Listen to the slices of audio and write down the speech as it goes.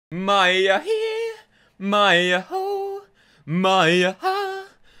Maya he, Maya ho, Maya ha,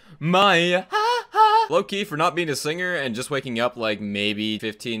 Maya ha ha. Low-key, for not being a singer and just waking up like maybe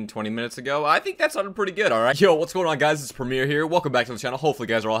 15-20 minutes ago, I think that sounded pretty good, alright? Yo, what's going on, guys? It's Premier here. Welcome back to the channel. Hopefully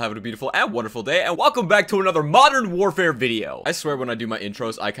you guys are all having a beautiful and wonderful day, and welcome back to another Modern Warfare video. I swear when I do my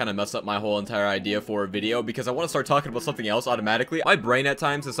intros, I kind of mess up my whole entire idea for a video because I want to start talking about something else automatically. My brain at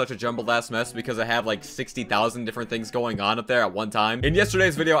times is such a jumbled ass mess because I have like 60,000 different things going on up there at one time. In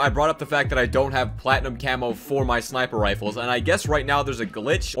yesterday's video, I brought up the fact that I don't have platinum camo for my sniper rifles, and I guess right now there's a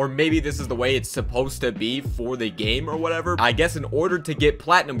glitch, or maybe this is the way it's supposed to be for the game or whatever. I guess in order to get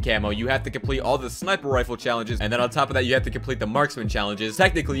platinum camo, you have to complete all the sniper rifle challenges, and then on top of that, you have to complete the marksman challenges.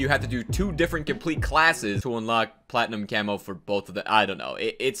 Technically, you have to do 2 different complete classes to unlock platinum camo for both of them. I don't know.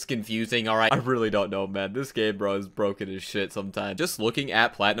 It's confusing, alright? I really don't know, man. This game, bro, is broken as shit sometimes. Just looking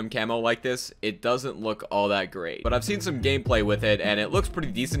at platinum camo like this, it doesn't look all that great. But I've seen some gameplay with it, and it looks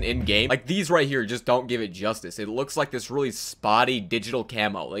pretty decent in-game. Like, these right here just don't give it justice. It looks like this really spotty digital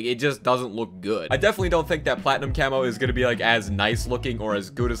camo. Like, it just doesn't look good. I definitely don't think that platinum camo is gonna be, like, as nice looking or as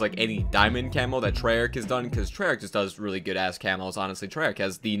good as, like, any diamond camo that Treyarch has done, because Treyarch just does really good-ass camos. Honestly, Treyarch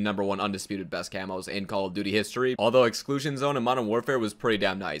has the #1 undisputed best camos in Call of Duty history. Although Exclusion Zone in Modern Warfare was pretty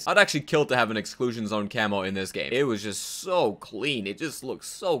damn nice. I'd actually kill to have an Exclusion Zone camo in this game. It was just so clean. It just looks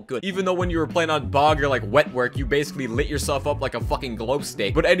so good. Even though when you were playing on Bog or like Wet Work, you basically lit yourself up like a fucking glow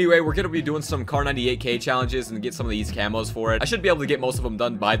stick. But anyway, we're gonna be doing some Car 98K challenges and get some of these camos for it. I should be able to get most of them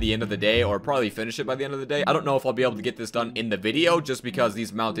done by the end of the day, or probably finish it by the end of the day. I don't know if I'll be able to get this done in the video just because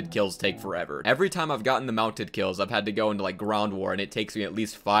these mounted kills take forever. Every time I've gotten the mounted kills, I've had to go into like ground war, and it takes me at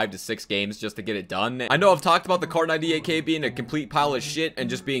least 5 to 6 games just to get it done. I know I've talked about the Car 98K being a complete pile of shit and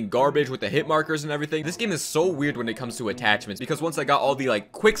just being garbage with the hit markers and everything. This game is so weird when it comes to attachments, because once I got all the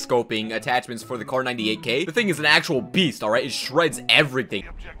like quick scoping attachments for the Car 98K, the thing is an actual beast, alright? It shreds everything.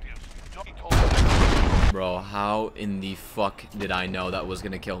 Bro, how in the fuck did I know that was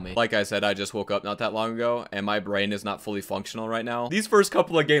gonna kill me? Like I said, I just woke up not that long ago, and my brain is not fully functional right now. These first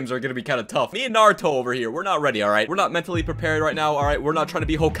couple of games are gonna be kind of tough. Me and Naruto over here, we're not ready, alright? We're not mentally prepared right now, alright? We're not trying to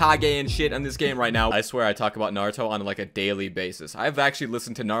be Hokage and shit in this game right now. I swear I talk about Naruto on like a daily basis. I've actually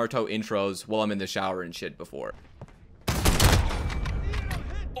listened to Naruto intros while I'm in the shower and shit before.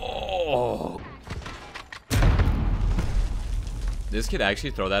 Oh! This kid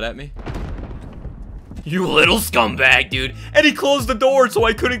actually throw that at me? You little scumbag, dude. And he closed the door so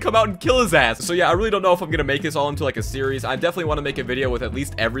I couldn't come out and kill his ass. So yeah, I really don't know if I'm gonna make this all into like a series. I definitely want to make a video with at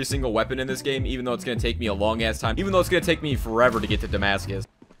least every single weapon in this game, even though it's gonna take me a long ass time, even though it's gonna take me forever to get to Damascus.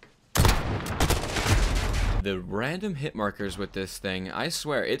 The random hit markers with this thing, I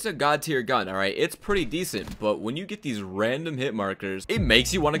swear, it's a god tier gun, alright? It's pretty decent, but when you get these random hit markers, it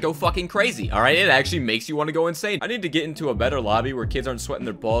makes you want to go fucking crazy, alright? It actually makes you want to go insane. I need to get into a better lobby where kids aren't sweating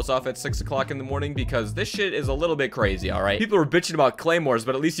their balls off at 6 o'clock in the morning, because this shit is a little bit crazy, alright? People are bitching about claymores,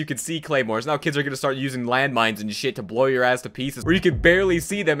 but at least you can see claymores. Now kids are gonna start using landmines and shit to blow your ass to pieces, where you can barely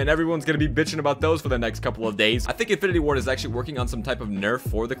see them, and everyone's gonna be bitching about those for the next couple of days. I think Infinity Ward is actually working on some type of nerf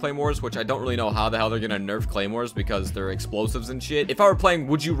for the claymores, which I don't really know how the hell they're gonna nerf claymores because they're explosives and shit. If I were playing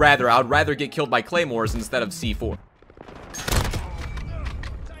Would You Rather, I would rather get killed by claymores instead of C4.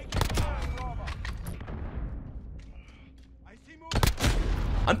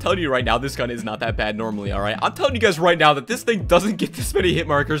 I'm telling you right now, this gun is not that bad normally, alright? I'm telling you guys right now that this thing doesn't get this many hit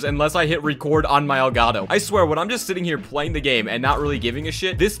markers unless I hit record on my Elgato. I swear, when I'm just sitting here playing the game and not really giving a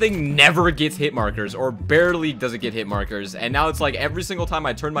shit, this thing never gets hit markers, or barely does it get hit markers. And now it's like every single time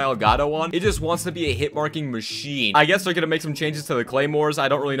I turn my Elgato on, it just wants to be a hit marking machine. I guess they're gonna make some changes to the claymores. I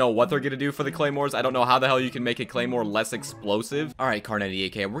don't really know what they're gonna do for the claymores. I don't know how the hell you can make a claymore less explosive. Alright, Car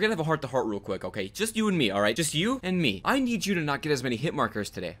 98K, we're gonna have a heart-to-heart real quick, okay? Just you and me, alright? Just you and me. I need you to not get as many hit markers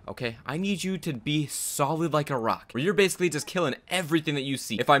today, okay? I need you to be solid like a rock, where you're basically just killing everything that you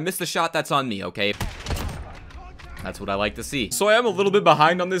see. If I miss the shot, that's on me, okay? That's what I like to see. So I am a little bit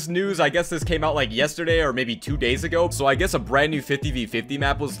behind on this news. I guess this came out like yesterday or maybe 2 days ago. So I guess a brand new 50v50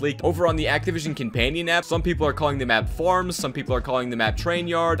 map was leaked over on the Activision Companion app. Some people are calling the map Farms. Some people are calling the map Train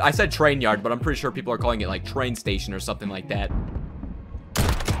Yard. I said Train Yard, but I'm pretty sure people are calling it like Train Station or something like that.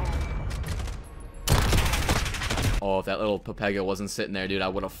 Oh, if that little Pepega wasn't sitting there, dude, I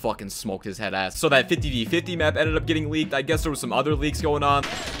would have fucking smoked his head ass. So that 50v50 map ended up getting leaked. I guess there was some other leaks going on.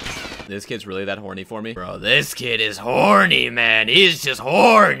 This kid's really that horny for me? Bro, this kid is horny, man. He's just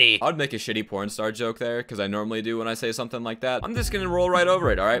horny. I'd make a shitty porn star joke there, because I normally do when I say something like that. I'm just gonna roll right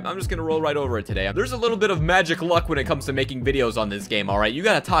over it, alright? I'm just gonna roll right over it today. There's a little bit of magic luck when it comes to making videos on this game, alright? You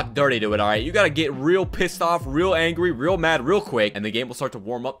gotta talk dirty to it, alright? You gotta get real pissed off, real angry, real mad, real quick, and the game will start to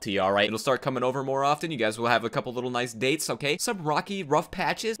warm up to you, alright? It'll start coming over more often. You guys will have a couple little nice dates, okay? Some rocky, rough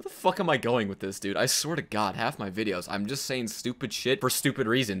patches. Where the fuck am I going with this, dude? I swear to God, half my videos, I'm just saying stupid shit for stupid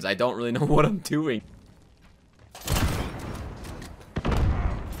reasons. I don't really know what I'm doing.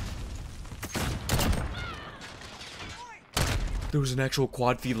 There was an actual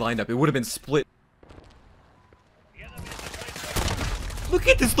quad feed lined up. It would have been split. Look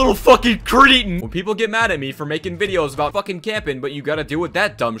at this little fucking cretin! When people get mad at me for making videos about fucking camping, but you gotta deal with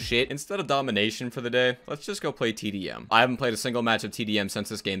that dumb shit, instead of domination for the day, let's just go play TDM. I haven't played a single match of TDM since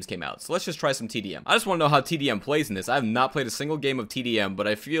this game came out, so let's just try some TDM. I just want to know how TDM plays in this. I have not played a single game of TDM, but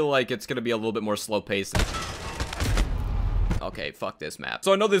I feel like it's gonna be a little bit more slow-paced. Okay, fuck this map.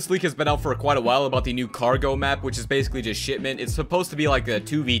 So I know this leak has been out for quite a while about the new cargo map, which is basically just shipment. It's supposed to be like a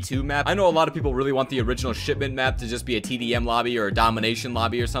 2v2 map. I know a lot of people really want the original shipment map to just be a TDM lobby or a domination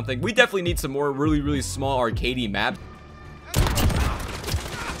lobby or something. We definitely need some more really small arcadey maps.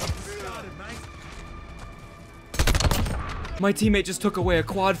 My teammate just took away a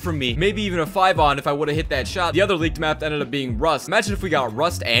quad from me. Maybe even a 5-on if I would have hit that shot. The other leaked map ended up being Rust. Imagine if we got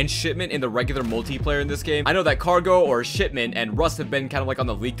Rust and Shipment in the regular multiplayer in this game. I know that Cargo or Shipment and Rust have been kind of like on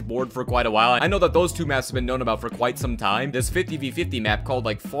the leaked board for quite a while. I know that those two maps have been known about for quite some time. This 50v50 map called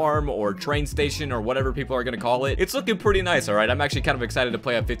like Farm or Train Station or whatever people are gonna call it. It's looking pretty nice, alright? I'm actually kind of excited to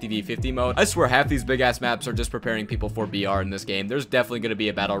play a 50v50 mode. I swear half these big ass maps are just preparing people for BR in this game. There's definitely gonna be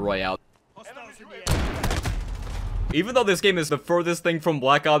a battle royale. Even though this game is the furthest thing from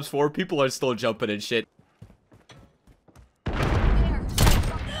Black Ops 4, people are still jumping and shit.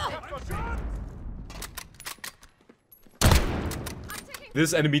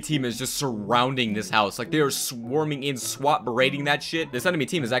 This enemy team is just surrounding this house. Like, they are swarming in, SWAT berating that shit. This enemy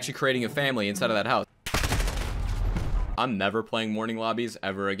team is actually creating a family inside of that house. I'm never playing morning lobbies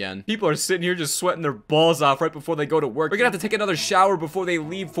ever again. People are sitting here just sweating their balls off right before they go to work. They're gonna have to take another shower before they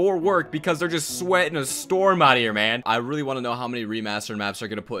leave for work because they're just sweating a storm out of here, man. I really want to know how many remastered maps they're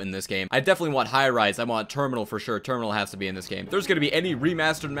gonna put in this game. I definitely want High Rise. I want Terminal for sure. Terminal has to be in this game. If there's gonna be any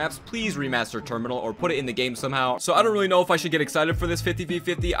remastered maps, please remaster Terminal or put it in the game somehow. So I don't really know if I should get excited for this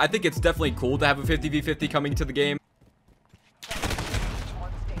 50v50. I think it's definitely cool to have a 50v50 coming to the game.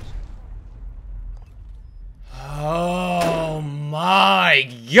 Oh my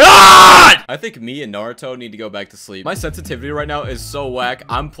God! I think me and Naruto need to go back to sleep. My sensitivity right now is so whack.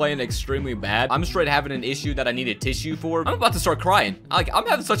 I'm playing extremely bad. I'm straight having an issue that I need a tissue for. I'm about to start crying. Like, I'm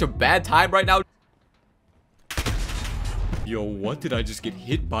having such a bad time right now. Yo, what did I just get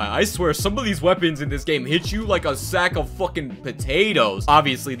hit by? I swear, some of these weapons in this game hit you like a sack of fucking potatoes.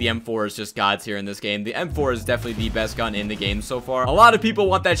 Obviously, the M4 is just God's here in this game. The M4 is definitely the best gun in the game so far. A lot of people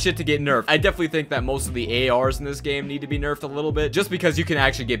want that shit to get nerfed. I definitely think that most of the ARs in this game need to be nerfed a little bit, just because you can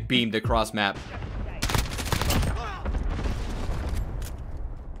actually get beamed across map.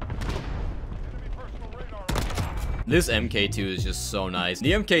 This MK2 is just so nice.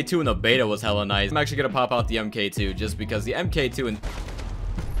 The MK2 in the beta was hella nice. I'm actually gonna pop out the MK2 just because the MK2 and...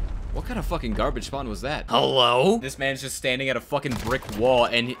 What kind of fucking garbage spawn was that? Hello? This man's just standing at a fucking brick wall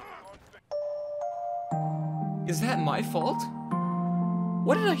and he... Is that my fault?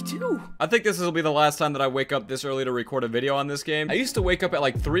 What did I do? I think this will be the last time that I wake up this early to record a video on this game. I used to wake up at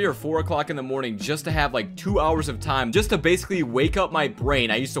like 3 or 4 o'clock in the morning just to have like 2 hours of time just to basically wake up my brain.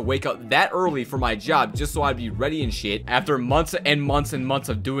 I used to wake up that early for my job just so I'd be ready and shit. After months and months and months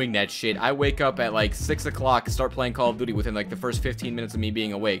of doing that shit, I wake up at like 6 o'clock, start playing Call of Duty within like the first 15 minutes of me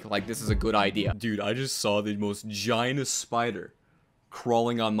being awake. Like, this is a good idea. Dude, I just saw the most giantest spider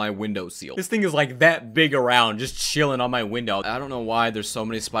crawling on my windowsill. This thing is like that big around, just chilling on my window. I don't know why there's so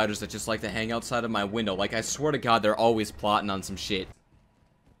many spiders that just like to hang outside of my window. Like, I swear to God, they're always plotting on some shit.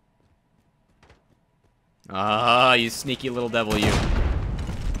 Ah, you sneaky little devil, you.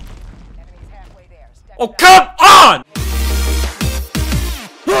 Oh, come on!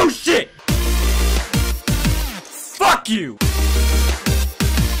 Oh, shit! Fuck you!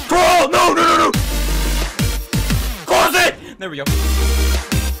 Crawl! No, no, no, no! Close it! There we go.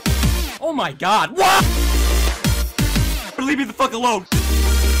 Oh my God, what? Leave me the fuck alone.